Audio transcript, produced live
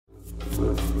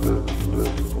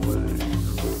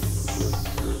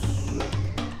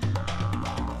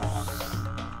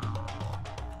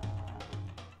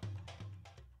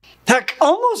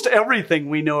almost everything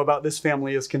we know about this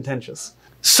family is contentious.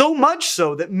 So much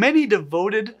so that many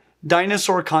devoted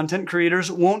dinosaur content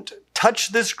creators won't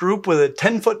touch this group with a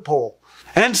 10-foot pole.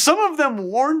 And some of them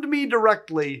warned me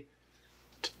directly,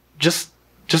 just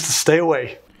to stay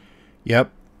away.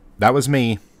 Yep, that was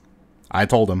me. I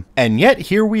told him. And yet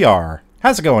here we are.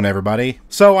 How's it going, everybody?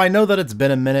 So I know that it's been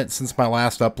a minute since my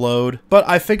last upload, but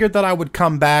I figured that I would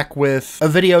come back with a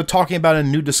video talking about a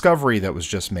new discovery that was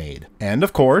just made. And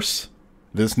of course,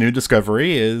 this new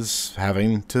discovery is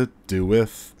having to do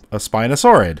with a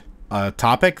Spinosaurid. A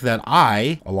topic that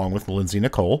I, along with Lindsay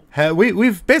Nicole,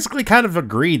 we've basically kind of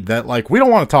agreed that, like, we don't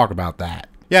want to talk about that.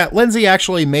 Yeah, Lindsay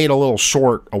actually made a little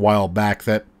short a while back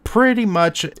that pretty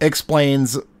much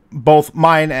explains both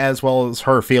mine as well as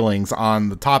her feelings on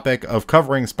the topic of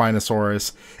covering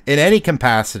Spinosaurus in any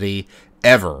capacity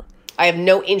ever. I have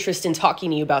no interest in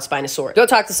talking to you about Spinosaurus. Go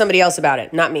talk to somebody else about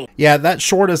it, not me. Yeah, that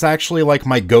short is actually like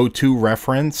my go-to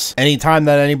reference. Anytime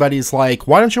that anybody's like,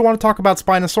 why don't you want to talk about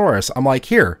Spinosaurus? I'm like,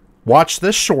 here, watch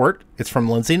this short. It's from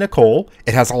Lindsay Nicole.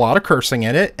 It has a lot of cursing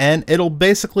in it, and it'll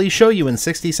basically show you in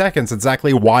 60 seconds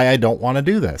exactly why I don't want to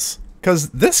do this. Because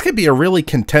this could be a really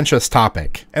contentious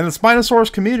topic. And the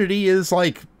Spinosaurus community is,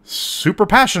 like, super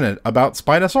passionate about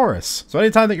Spinosaurus. So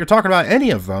anytime that you're talking about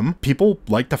any of them, people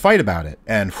like to fight about it.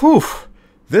 And whew,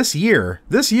 this year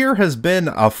has been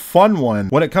a fun one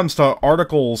when it comes to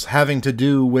articles having to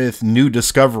do with new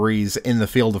discoveries in the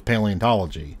field of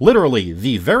paleontology. Literally,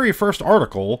 the very first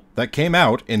article that came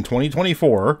out in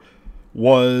 2024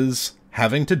 was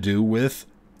having to do with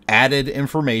added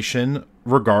information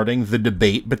regarding the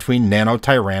debate between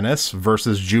Nanotyrannus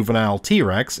versus juvenile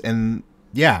T-Rex, and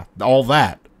yeah, all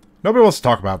that. Nobody wants to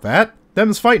talk about that.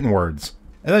 Them's fighting words.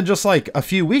 And then just like a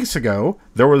few weeks ago,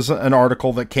 there was an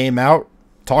article that came out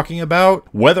talking about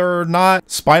whether or not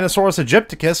Spinosaurus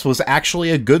aegypticus was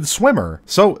actually a good swimmer.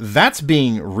 So that's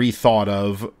being rethought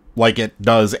of like it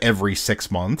does every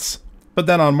 6 months. But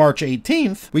then on March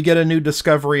 18th, we get a new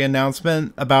discovery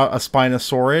announcement about a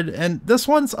Spinosaurid, and this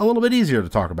one's a little bit easier to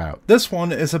talk about. This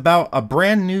one is about a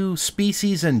brand new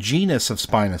species and genus of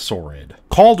Spinosaurid,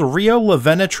 called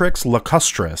Riojavenatrix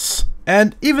lacustris.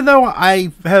 And even though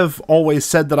I have always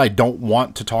said that I don't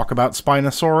want to talk about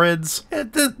Spinosaurids,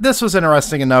 this was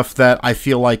interesting enough that I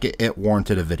feel like it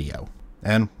warranted a video.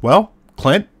 And, well,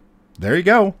 Clint, there you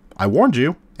go. I warned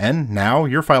you, and now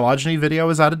your phylogeny video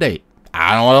is out of date.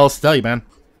 I don't know what else to tell you, man.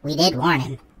 We did warn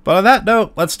him. But on that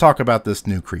note, let's talk about this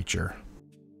new creature.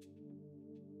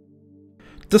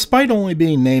 Despite only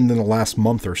being named in the last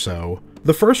month or so,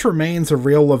 the first remains of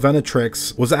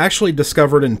Riojavenatrix was actually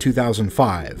discovered in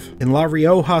 2005, in La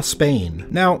Rioja, Spain.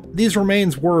 Now, these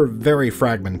remains were very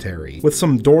fragmentary, with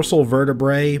some dorsal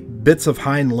vertebrae, bits of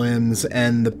hind limbs,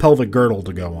 and the pelvic girdle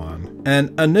to go on.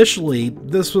 And initially,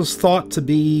 this was thought to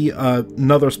be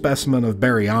another specimen of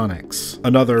Baryonyx,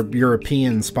 another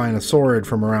European Spinosaurid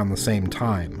from around the same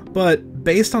time. But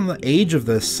based on the age of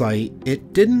this site,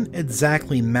 it didn't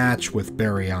exactly match with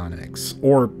Baryonyx,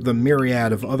 or the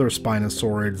myriad of other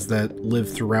Spinosaurids that lived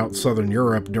throughout southern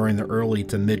Europe during the early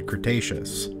to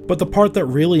mid-Cretaceous. But the part that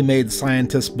really made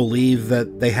scientists believe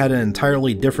that they had an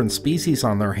entirely different species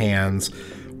on their hands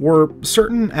were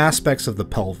certain aspects of the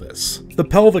pelvis. The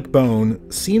pelvic bone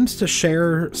seems to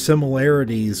share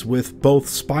similarities with both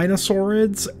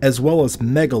Spinosaurids as well as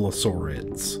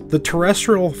Megalosaurids, the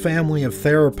terrestrial family of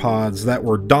theropods that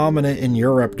were dominant in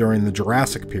Europe during the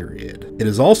Jurassic period. It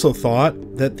is also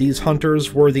thought that these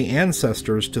hunters were the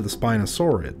ancestors to the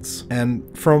Spinosaurids,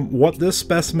 and from what this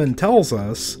specimen tells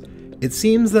us, it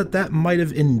seems that that might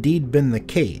have indeed been the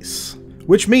case.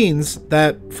 Which means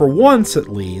that, for once at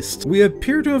least, we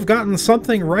appear to have gotten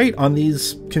something right on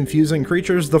these confusing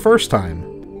creatures the first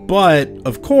time. But,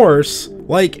 of course,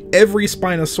 like every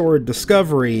Spinosaurid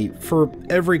discovery, for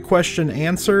every question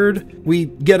answered, we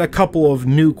get a couple of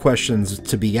new questions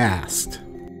to be asked.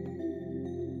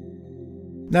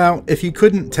 Now, if you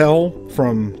couldn't tell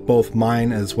from both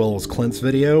mine as well as Clint's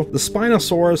video, the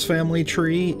Spinosaurus family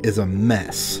tree is a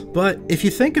mess. But if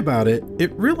you think about it,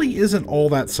 it really isn't all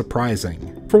that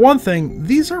surprising. For one thing,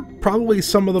 these are probably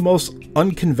some of the most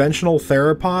unconventional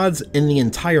theropods in the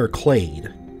entire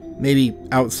clade. Maybe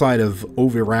outside of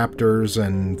oviraptors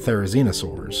and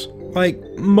therizinosaurs. Like,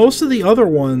 most of the other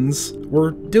ones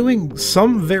were doing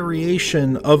some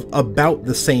variation of about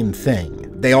the same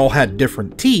thing. They all had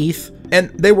different teeth, and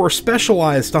they were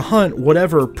specialized to hunt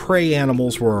whatever prey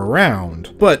animals were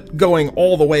around. But going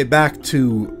all the way back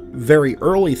to very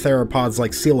early theropods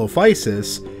like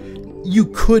Coelophysis, you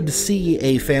could see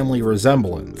a family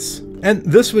resemblance. And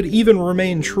this would even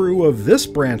remain true of this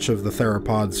branch of the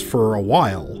theropods for a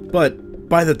while. But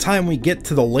by the time we get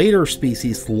to the later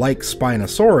species like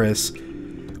Spinosaurus,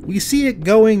 we see it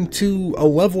going to a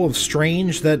level of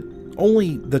strange that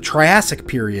only the Triassic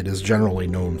period is generally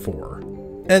known for.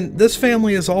 And this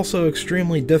family is also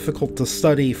extremely difficult to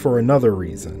study for another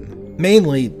reason.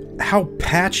 Mainly, how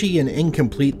patchy and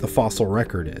incomplete the fossil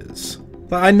record is.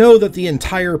 I know that the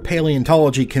entire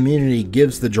paleontology community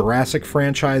gives the Jurassic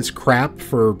franchise crap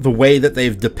for the way that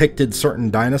they've depicted certain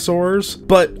dinosaurs,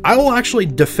 but I will actually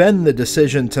defend the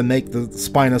decision to make the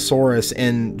Spinosaurus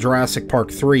in Jurassic Park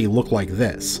 3 look like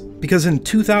this. Because in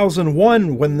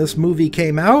 2001, when this movie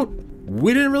came out,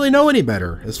 we didn't really know any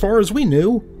better. As far as we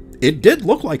knew, it did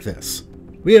look like this.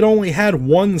 We had only had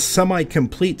one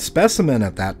semi-complete specimen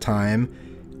at that time,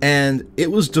 and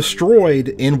it was destroyed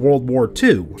in World War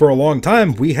II. For a long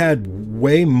time, we had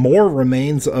way more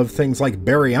remains of things like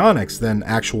Baryonyx than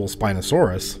actual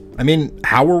Spinosaurus. I mean,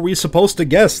 how were we supposed to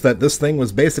guess that this thing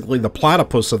was basically the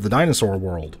platypus of the dinosaur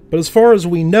world? But as far as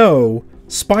we know,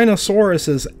 Spinosaurus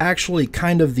is actually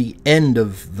kind of the end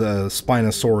of the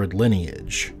Spinosaurid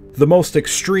lineage. The most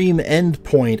extreme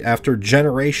endpoint after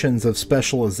generations of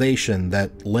specialization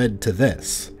that led to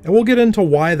this. And we'll get into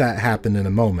why that happened in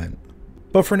a moment.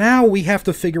 But for now, we have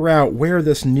to figure out where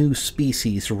this new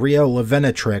species,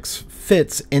 Riojavenatrix,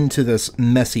 fits into this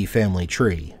messy family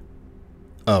tree.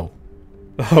 Oh.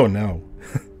 Oh no.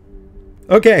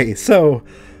 Okay, so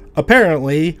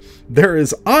apparently there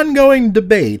is ongoing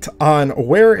debate on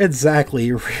where exactly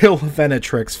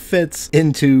Riojavenatrix fits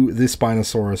into the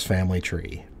Spinosaurus family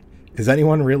tree. Is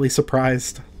anyone really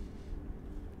surprised?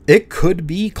 It could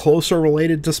be closer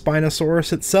related to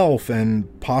Spinosaurus itself,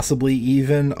 and possibly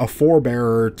even a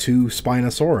forebearer to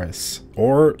Spinosaurus.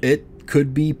 Or it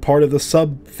could be part of the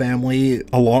subfamily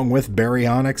along with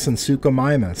Baryonyx and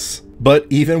Suchomimus. But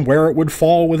even where it would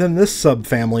fall within this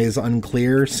subfamily is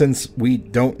unclear, since we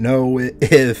don't know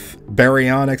if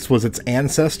Baryonyx was its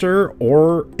ancestor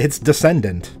or its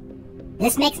descendant.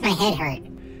 This makes my head hurt.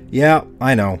 Yeah,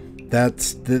 I know.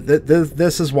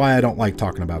 This is why I don't like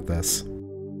talking about this.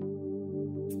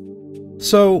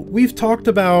 So, we've talked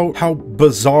about how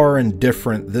bizarre and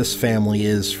different this family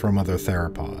is from other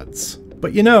theropods.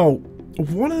 But you know,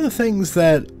 one of the things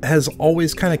that has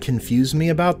always kind of confused me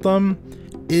about them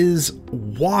is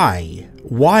why?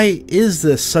 Why is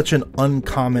this such an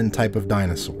uncommon type of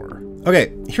dinosaur?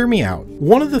 Okay, hear me out.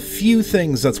 One of the few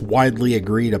things that's widely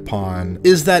agreed upon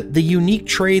is that the unique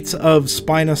traits of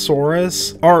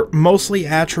Spinosaurus are mostly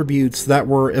attributes that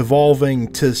were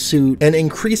evolving to suit an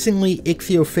increasingly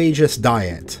ichthyophagous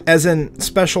diet, as in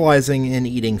specializing in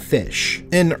eating fish.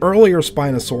 In earlier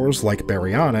Spinosaurs, like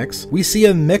Baryonyx, we see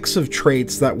a mix of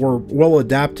traits that were well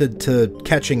adapted to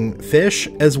catching fish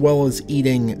as well as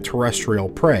eating terrestrial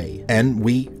prey, and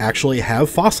we actually have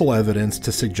fossil evidence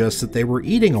to suggest that they were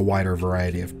eating a wider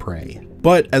variety of prey.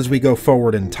 But as we go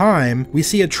forward in time, we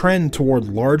see a trend toward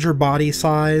larger body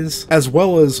size, as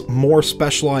well as more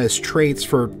specialized traits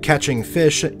for catching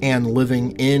fish and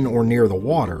living in or near the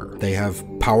water. They have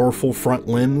powerful front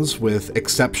limbs with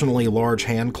exceptionally large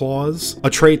hand claws, a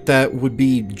trait that would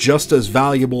be just as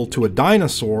valuable to a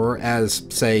dinosaur as,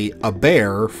 say, a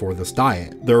bear for this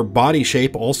diet. Their body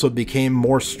shape also became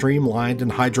more streamlined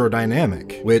and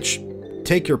hydrodynamic, which,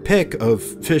 take your pick of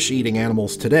fish-eating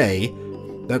animals today,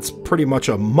 that's pretty much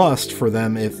a must for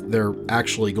them if they're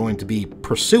actually going to be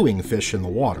pursuing fish in the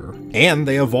water. And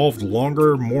they evolved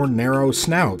longer, more narrow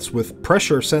snouts with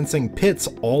pressure-sensing pits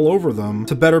all over them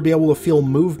to better be able to feel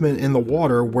movement in the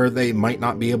water where they might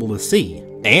not be able to see.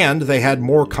 And they had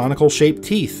more conical-shaped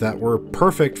teeth that were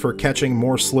perfect for catching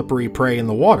more slippery prey in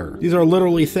the water. These are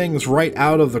literally things right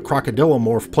out of the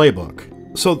Crocodilomorph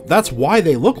playbook. So that's why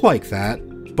they look like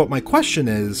that, but my question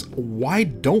is, why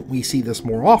don't we see this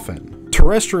more often?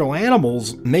 Terrestrial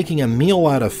animals making a meal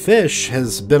out of fish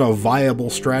has been a viable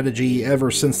strategy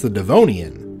ever since the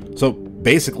Devonian. So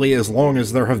basically as long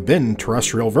as there have been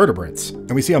terrestrial vertebrates.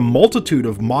 And we see a multitude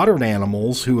of modern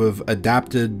animals who have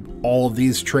adapted all of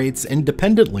these traits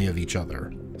independently of each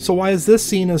other. So why is this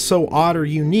seen as so odd or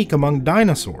unique among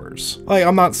dinosaurs?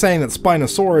 I'm not saying that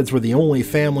Spinosaurids were the only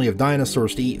family of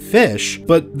dinosaurs to eat fish,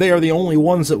 but they are the only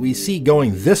ones that we see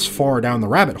going this far down the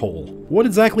rabbit hole. What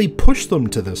exactly pushed them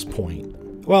to this point?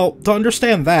 Well, to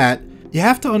understand that, you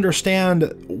have to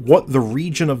understand what the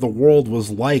region of the world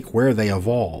was like where they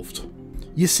evolved.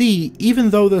 You see, even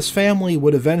though this family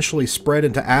would eventually spread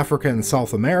into Africa and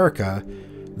South America,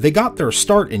 they got their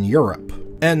start in Europe.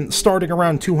 And starting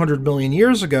around 200 million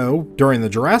years ago, during the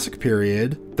Jurassic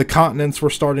period, the continents were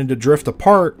starting to drift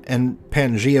apart and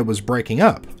Pangaea was breaking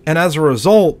up. And as a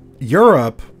result,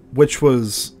 Europe, which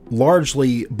was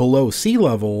largely below sea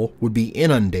level, would be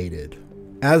inundated.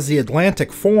 As the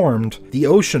Atlantic formed, the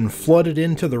ocean flooded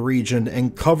into the region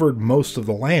and covered most of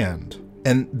the land.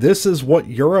 And this is what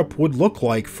Europe would look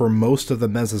like for most of the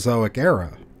Mesozoic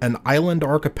era, an island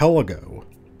archipelago.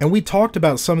 And we talked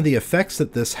about some of the effects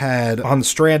that this had on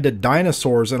stranded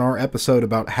dinosaurs in our episode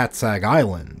about Hatzag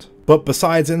Island. But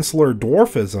besides insular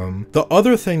dwarfism, the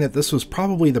other thing that this was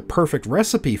probably the perfect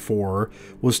recipe for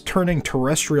was turning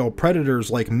terrestrial predators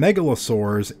like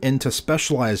megalosaurs into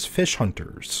specialized fish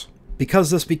hunters, because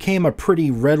this became a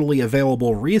pretty readily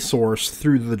available resource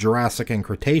through the Jurassic and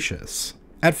Cretaceous.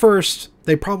 At first,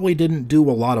 they probably didn't do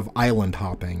a lot of island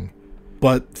hopping,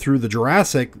 but through the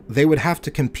Jurassic, they would have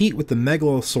to compete with the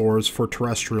megalosaurs for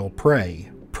terrestrial prey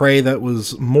that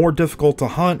was more difficult to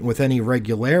hunt with any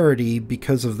regularity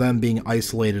because of them being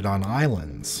isolated on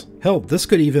islands. Hell, this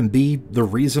could even be the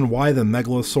reason why the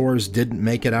megalosaurs didn't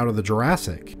make it out of the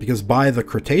Jurassic, because by the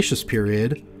Cretaceous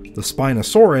period, the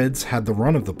Spinosaurids had the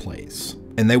run of the place,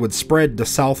 and they would spread to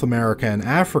South America and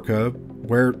Africa,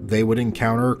 where they would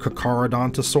encounter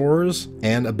Carcharodontosaurs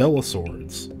and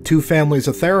Abelosaurs, two families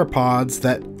of theropods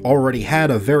that already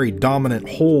had a very dominant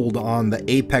hold on the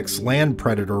apex land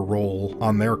predator role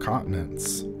on their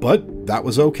continents. But that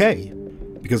was okay,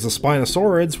 because the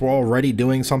Spinosaurids were already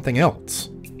doing something else.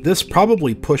 This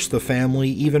probably pushed the family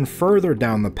even further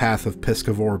down the path of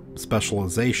piscivore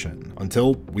specialization,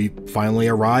 until we finally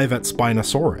arrive at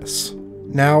Spinosaurus.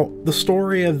 Now, the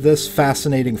story of this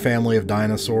fascinating family of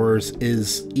dinosaurs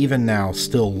is even now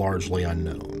still largely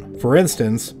unknown. For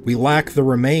instance, we lack the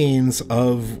remains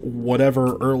of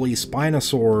whatever early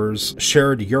Spinosaurs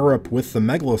shared Europe with the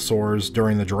megalosaurs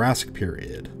during the Jurassic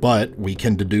period, but we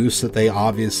can deduce that they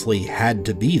obviously had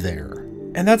to be there.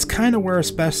 And that's kind of where a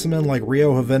specimen like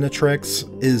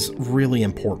Riojavenatrix is really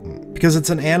important, because it's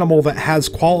an animal that has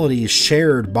qualities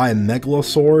shared by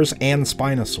megalosaurs and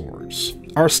Spinosaurs.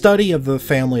 Our study of the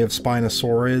family of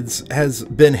Spinosaurids has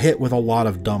been hit with a lot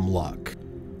of dumb luck.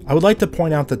 I would like to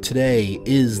point out that today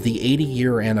is the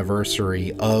 80-year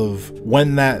anniversary of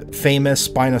when that famous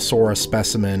Spinosaurus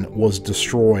specimen was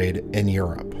destroyed in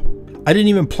Europe. I didn't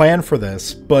even plan for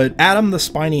this, but Adam the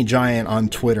Spiny Giant on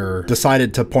Twitter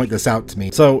decided to point this out to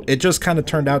me, so it just kind of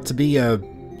turned out to be a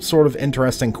sort of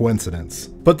interesting coincidence.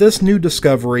 But this new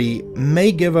discovery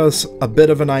may give us a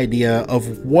bit of an idea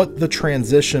of what the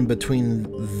transition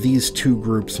between these two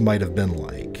groups might have been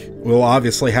like. We'll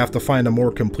obviously have to find a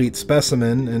more complete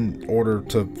specimen in order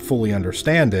to fully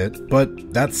understand it,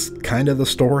 but that's kind of the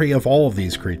story of all of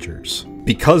these creatures.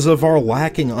 Because of our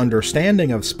lacking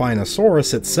understanding of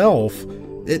Spinosaurus itself,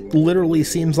 it literally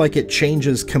seems like it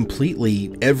changes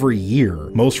completely every year.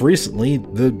 Most recently,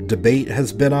 the debate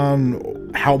has been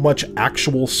on how much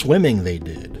actual swimming they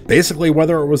did. Basically,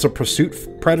 whether it was a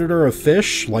pursuit predator of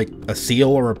fish, like a seal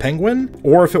or a penguin,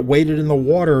 or if it waded in the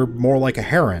water more like a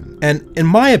heron. And in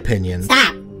my opinion...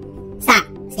 Stop! Stop,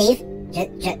 Steve.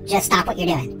 Just stop what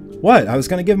you're doing. What? I was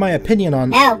gonna give my opinion on...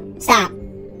 No, stop.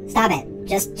 Stop it.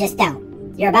 Just don't.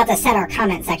 You're about to set our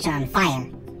comment section on fire.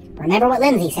 Remember what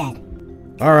Lindsay said.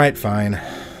 Alright, fine.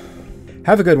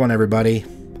 Have a good one, everybody.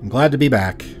 I'm glad to be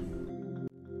back.